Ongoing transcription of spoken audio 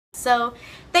So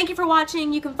thank you for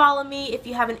watching. You can follow me if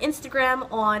you have an Instagram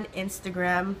on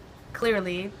Instagram.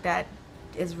 Clearly that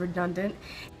is redundant.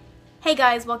 Hey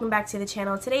guys, welcome back to the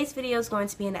channel. Today's video is going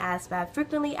to be an ASVAB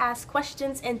frequently asked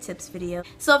questions and tips video.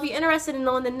 So if you're interested in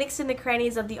knowing the nicks and the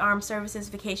crannies of the Armed Services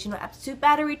Vocational Aptitude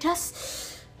Battery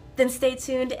Test, then stay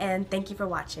tuned and thank you for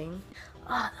watching.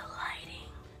 Oh, the lighting.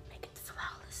 Make it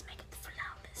flawless, make it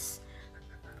flawless.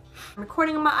 I'm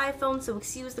recording on my iPhone, so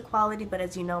excuse the quality, but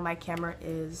as you know, my camera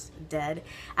is dead.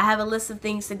 I have a list of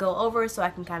things to go over so I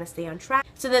can kind of stay on track,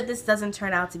 so that this doesn't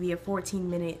turn out to be a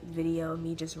 14-minute video of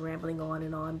me just rambling on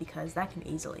and on, because that can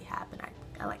easily happen.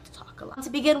 I like to talk a lot. To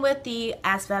begin with, the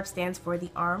ASVAB stands for the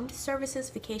Armed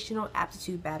Services Vocational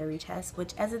Aptitude Battery Test,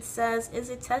 which, as it says, is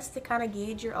a test to kind of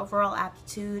gauge your overall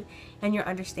aptitude and your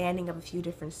understanding of a few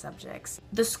different subjects.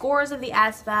 The scores of the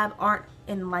ASVAB aren't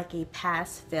in like a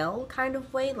pass-fail kind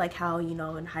of way, like how, you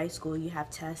know, in high school you have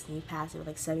tests and you pass it with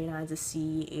like 79 is a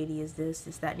C, 80 is this,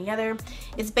 that, and the other.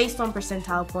 It's based on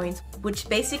percentile points, which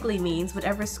basically means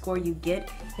whatever score you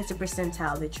get, it's a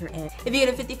percentile that you're in. If you get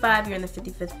a 55, you're in the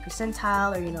 55th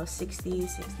percentile, or you know, 60,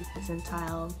 60th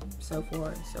percentile, so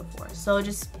forth and so forth. So it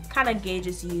just kind of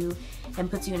gauges you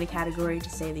and puts you in a category to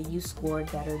say that you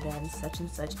scored better than such and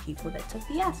such people that took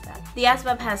the ASVAB. The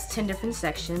ASVAB has 10 different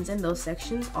sections, and those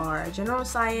sections are general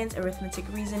science, arithmetic,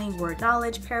 reasoning, word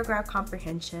knowledge, paragraph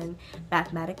comprehension,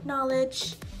 mathematic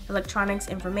knowledge, electronics,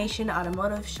 information,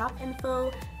 automotive, shop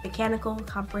info, mechanical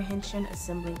comprehension,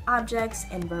 assembling objects,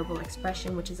 and verbal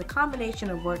expression, which is a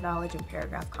combination of word knowledge and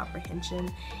paragraph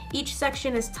comprehension. Each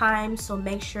section is timed, so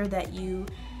make sure that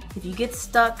if you get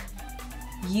stuck,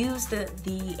 use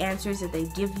the answers that they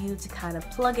give you to kind of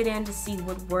plug it in to see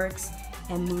what works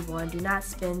and move on. Do not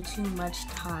spend too much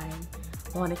time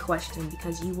on a question,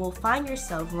 because you will find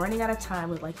yourself running out of time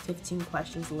with like 15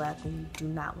 questions left, and you do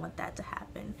not want that to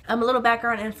happen. A little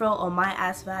background info on my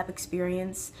ASVAB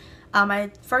experience.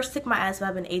 I first took my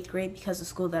ASVAB in 8th grade because the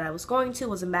school that I was going to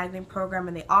was a magnet program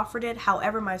and they offered it.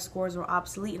 However, my scores were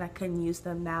obsolete and I couldn't use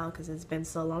them now because it's been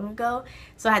so long ago.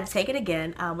 So I had to take it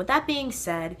again. With that being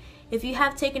said, if you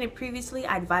have taken it previously,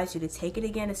 I advise you to take it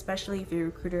again, especially if your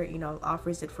recruiter, you know,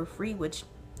 offers it for free, which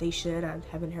they should. I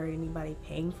haven't heard anybody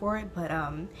paying for it, but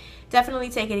definitely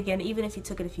take it again. Even if you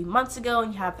took it a few months ago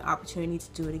and you have the opportunity to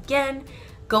do it again,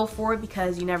 go for it,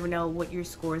 because you never know what your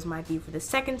scores might be for the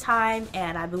second time,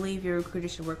 and I believe your recruiter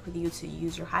should work with you to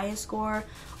use your highest score,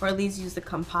 or at least use the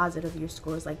composite of your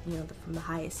scores, like, you know, from the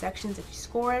highest sections if you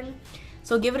score in.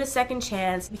 So give it a second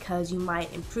chance, because you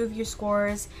might improve your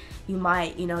scores, you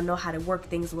might, you know how to work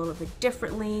things a little bit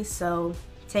differently. So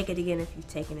take it again if you've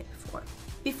taken it before.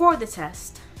 Before the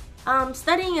test,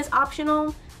 studying is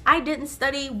optional. I didn't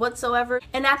study whatsoever.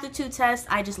 An aptitude test,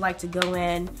 I just like to go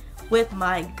in with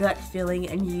my gut feeling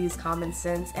and use common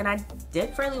sense, and I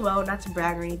did fairly well. Not to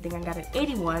brag or anything, I got an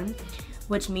 81,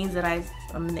 which means that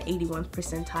I'm in the 81th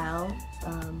percentile,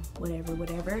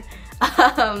 whatever.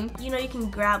 You know, you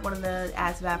can grab one of the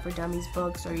ASVAB for Dummies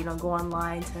books, or, you know, go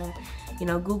online to, you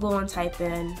know, Google and type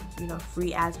in, you know,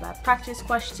 free ASVAB practice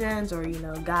questions, or, you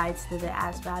know, guides to the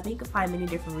ASVAB. You can find many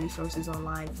different resources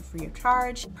online for free of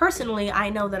charge. Personally, I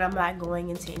know that I'm not going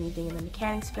into anything in the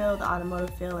mechanics field, the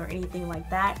automotive field, or anything like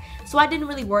that, so I didn't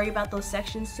really worry about those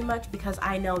sections too much, because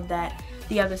I know that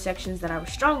the other sections that I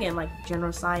was strong in, like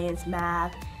general science,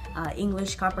 math,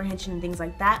 English comprehension, and things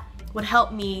like that, would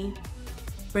help me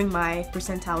bring my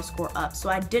percentile score up. So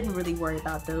I didn't really worry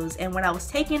about those, and when I was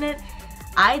taking it,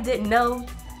 I didn't know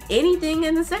anything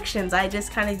in the sections. I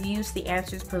just kind of used the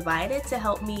answers provided to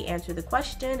help me answer the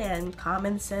question, and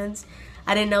common sense.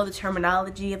 I didn't know the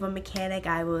terminology of a mechanic.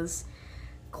 I was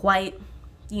quite,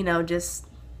 you know, just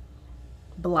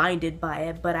blinded by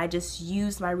it, but I just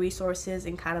used my resources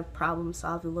and kind of problem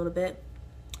solved a little bit,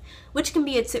 which can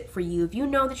be a tip for you. If you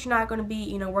know that you're not going to be,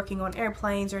 you know, working on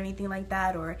airplanes or anything like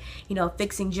that, or, you know,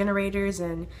 fixing generators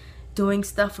and doing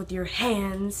stuff with your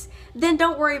hands, then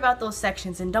don't worry about those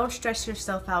sections, and don't stress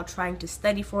yourself out trying to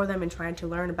study for them and trying to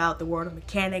learn about the world of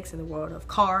mechanics and the world of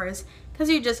cars, because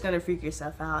you're just going to freak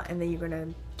yourself out, and then you're going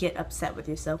to get upset with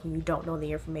yourself when you don't know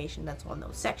the information that's on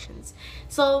those sections.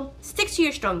 So stick to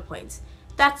your strong points.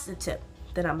 That's the tip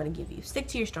that I'm going to give you. Stick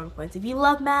to your strong points. If you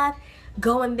love math,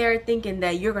 go in there thinking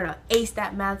that you're going to ace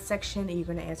that math section and you're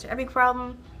going to answer every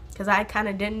problem, because I kind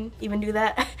of didn't even do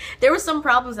that. There were some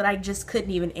problems that I just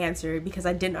couldn't even answer because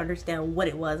I didn't understand what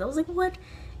it was. I was like, what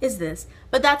is this?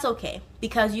 But that's okay,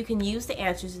 because you can use the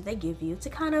answers that they give you to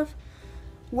kind of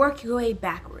work your way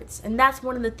backwards. And that's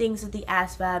one of the things that the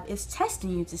ASVAB is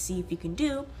testing you to see if you can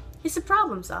do, is to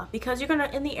problem solve. Because you're gonna,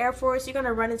 in the Air Force, you're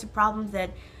gonna run into problems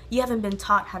that you haven't been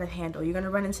taught how to handle. You're gonna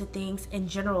run into things in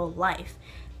general life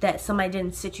that somebody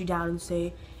didn't sit you down and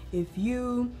say, if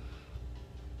you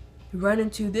run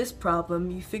into this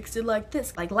problem, you fix it like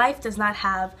this. Like, life does not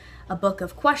have a book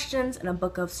of questions and a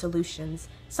book of solutions.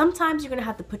 Sometimes you're gonna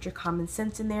have to put your common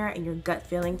sense in there and your gut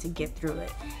feeling to get through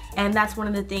it. And that's one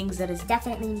of the things that is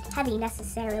definitely heavy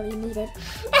necessarily needed.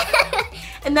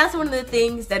 And that's one of the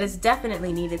things that is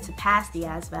definitely needed to pass the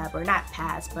ASVAB, or not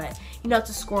pass, but you know,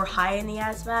 to score high in the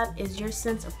ASVAB, is your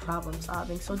sense of problem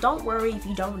solving. So don't worry if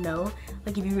you don't know.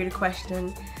 Like, if you read a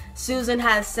question, Susan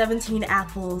has 17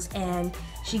 apples and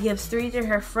she gives 3 to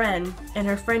her friend, and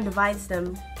her friend divides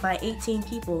them by 18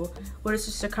 people. What is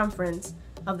the circumference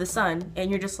of the sun? And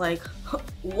you're just like,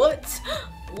 what?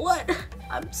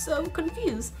 I'm so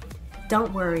confused.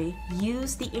 Don't worry,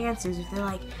 use the answers. If they're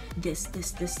like this,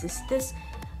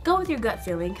 go with your gut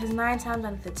feeling, because 9 times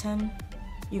out of the 10,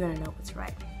 you're gonna know what's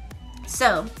right.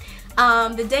 So,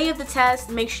 the day of the test,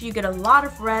 make sure you get a lot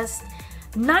of rest.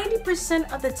 90%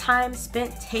 of the time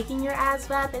spent taking your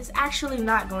ASVAB is actually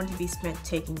not going to be spent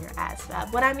taking your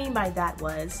ASVAB. What I mean by that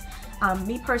was,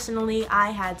 me personally,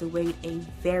 I had to wait a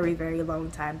very, very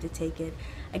long time to take it.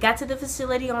 I got to the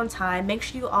facility on time. Make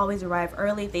sure you always arrive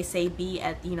early. If they say be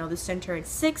at, you know, the center at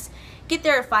 6, get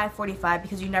there at 5:45,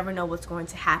 because you never know what's going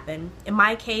to happen. In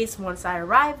my case, once I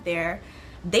arrived there,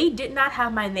 they did not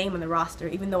have my name on the roster.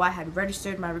 Even though I had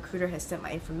registered, my recruiter had sent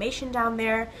my information down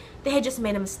there. They had just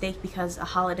made a mistake because a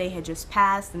holiday had just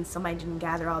passed and somebody didn't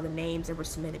gather all the names that were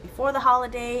submitted before the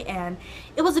holiday, and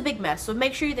it was a big mess. So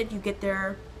make sure that you get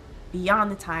there beyond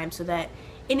the time, so that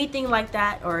anything like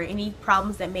that or any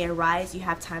problems that may arise, you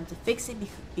have time to fix it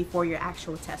before your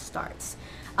actual test starts.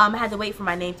 I had to wait for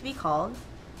my name to be called.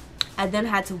 I then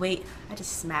had to wait,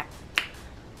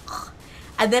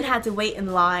 I then had to wait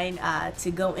in line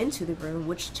to go into the room,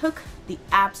 which took the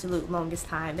absolute longest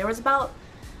time. There was about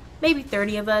maybe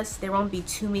 30 of us. There won't be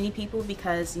too many people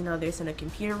because, you know, there's in a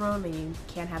computer room and you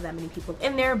can't have that many people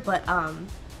in there, but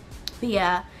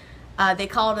yeah. They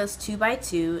called us 2 by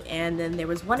 2, and then there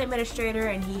was one administrator,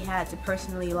 and he had to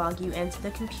personally log you into the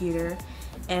computer,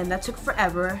 and that took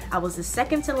forever. I was the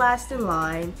second to last in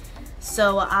line,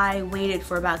 so I waited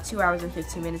for about 2 hours and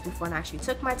 15 minutes before I actually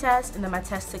took my test, and then my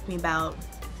test took me about,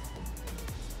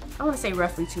 I want to say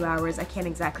roughly 2 hours. I can't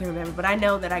exactly remember, but I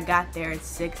know that I got there at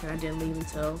 6 and I didn't leave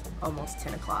until almost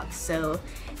 10 o'clock. So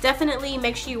definitely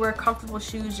make sure you wear comfortable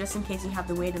shoes just in case you have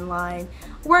to wait in line.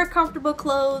 Wear comfortable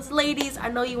clothes. Ladies, I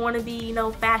know you want to be, you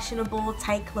know, fashionable,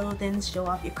 tight clothing, show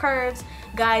off your curves.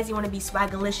 Guys, you want to be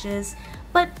swagalicious,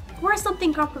 but wear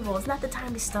something comfortable. It's not the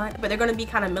time to stunt, but they're going to be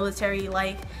kind of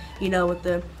military-like, you know, with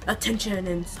the attention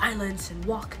and silence and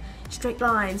walk straight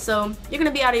line. So you're going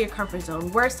to be out of your comfort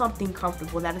zone. Wear something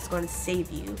comfortable that is going to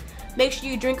save you. Make sure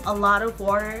you drink a lot of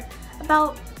water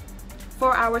about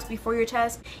 4 hours before your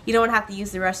test. You don't have to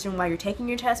use the restroom while you're taking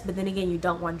your test, but then again, you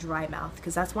don't want dry mouth,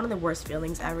 because that's one of the worst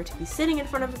feelings ever, to be sitting in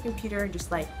front of a computer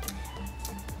just like,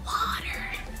 water.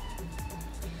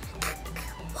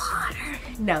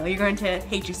 No, you're going to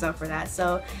hate yourself for that.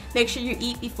 So make sure you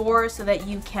eat before so that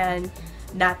you can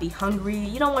not be hungry.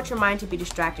 You don't want your mind to be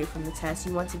distracted from the test.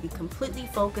 You want to be completely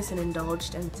focused and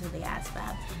indulged into the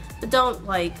ASVAB. But don't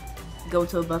like go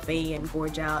to a buffet and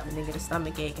gorge out and then get a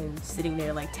stomach ache and sitting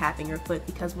there like tapping your foot,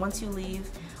 because once you leave,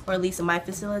 or at least in my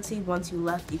facility, once you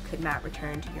left, you could not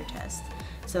return to your test.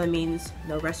 So that means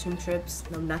no restroom trips,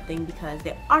 no nothing, because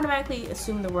they automatically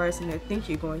assume the worst and they think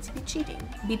you're going to be cheating.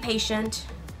 Be patient.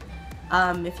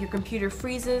 If your computer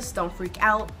freezes, don't freak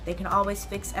out. They can always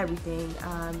fix everything.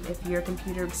 If your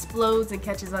computer explodes and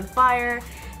catches on fire,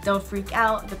 don't freak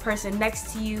out. The person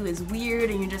next to you is weird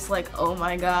and you're just like, oh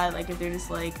my god, like if they're just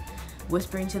like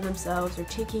whispering to themselves or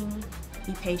ticking,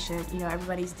 be patient. You know,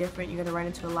 everybody's different. You're gonna run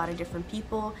into a lot of different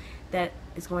people that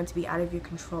is going to be out of your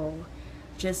control.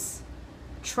 Just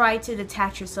try to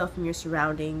detach yourself from your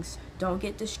surroundings. Don't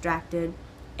get distracted.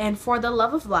 And for the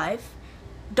love of life,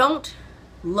 don't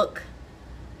look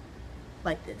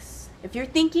like this. If you're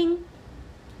thinking,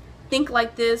 think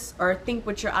like this, or think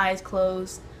with your eyes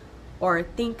closed, or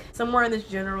think somewhere in this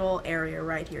general area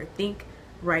right here. Think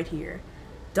right here.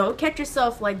 Don't catch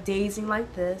yourself like dazing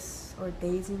like this, or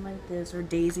dazing like this, or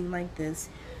dazing like this,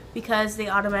 because they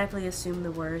automatically assume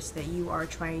the worst, that you are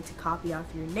trying to copy off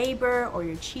your neighbor, or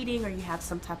you're cheating, or you have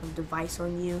some type of device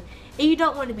on you, and you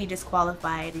don't want to be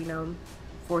disqualified, you know,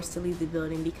 forced to leave the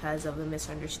building because of a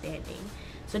misunderstanding.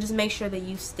 So just make sure that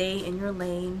you stay in your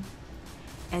lane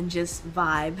and just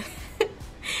vibe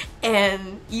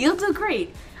and you'll do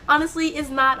great. Honestly, it's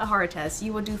not a hard test.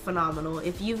 You will do phenomenal.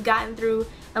 If you've gotten through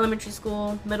elementary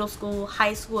school, middle school,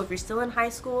 high school, if you're still in high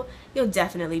school, you'll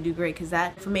definitely do great because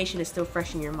that information is still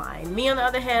fresh in your mind. Me, on the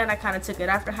other hand, I kind of took it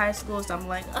after high school, so I'm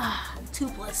like, 2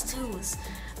 + 2 is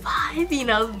 5, you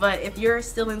know, but if you're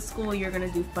still in school, you're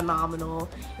gonna do phenomenal.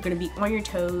 You're gonna be on your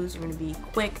toes, you're gonna be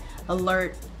quick,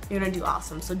 alert, you're gonna do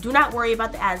awesome. So do not worry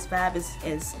about the ASVAB.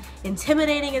 As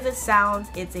intimidating as it sounds,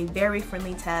 it's a very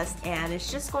friendly test, and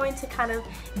it's just going to kind of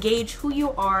gauge who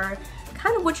you are,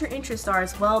 kind of what your interests are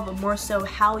as well, but more so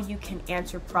how you can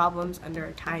answer problems under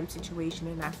a time situation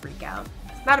and not freak out.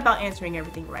 It's not about answering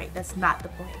everything right. That's not the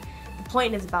point. The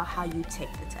point is about how you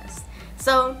take the test.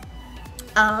 So,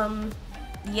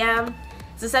 yeah,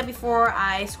 as I said before,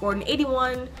 I scored an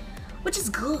 81, which is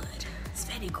good. It's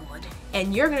very good.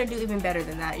 And you're gonna do even better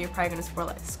than that. You're probably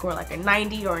gonna score like a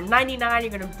 90 or a 99.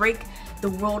 You're gonna break the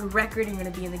world record. You're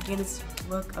gonna be in the Guinness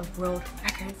Book of World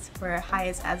Records for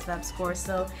highest ASVAB score.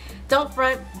 So don't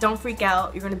front, don't freak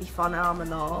out. You're gonna be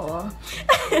phenomenal.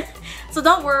 So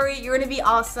don't worry, you're gonna be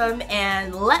awesome,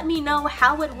 and let me know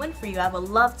how it went for you. I would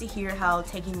love to hear how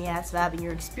taking the ASVAB and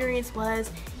your experience was.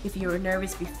 If you were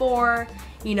nervous before,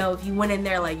 you know, if you went in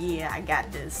there like, yeah, I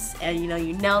got this, and you know,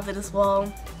 you nailed it as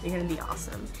well, you're gonna be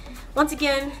awesome. Once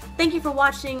again, thank you for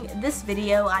watching this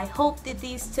video. I hope that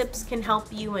these tips can help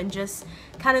you and just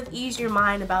kind of ease your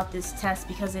mind about this test,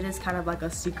 because it is kind of like a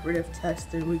secretive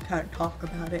test and we can't talk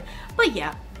about it. But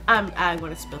yeah, I'm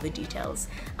going to spill the details.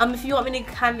 If you want me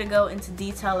to kind of go into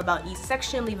detail about each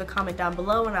section, leave a comment down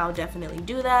below and I'll definitely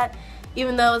do that.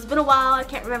 Even though it's been a while, I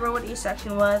can't remember what each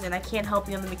section was, and I can't help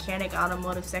you on the mechanic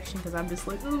automotive section because I'm just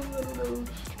like, oh, I don't know.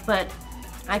 But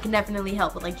I can definitely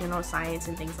help with like general science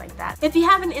and things like that. If you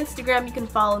have an Instagram, you can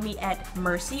follow me at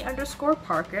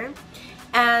Mercy_Parker,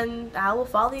 and I will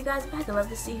follow you guys back. I love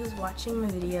to see who's watching my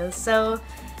videos. So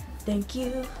thank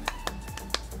you.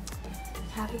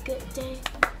 Have a good day.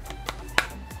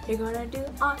 You're gonna do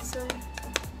awesome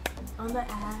on the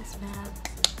ASVAB.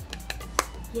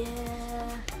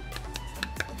 Yeah.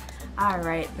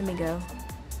 Alright, let me go.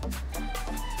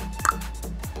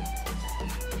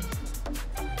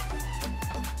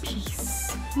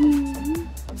 Peace.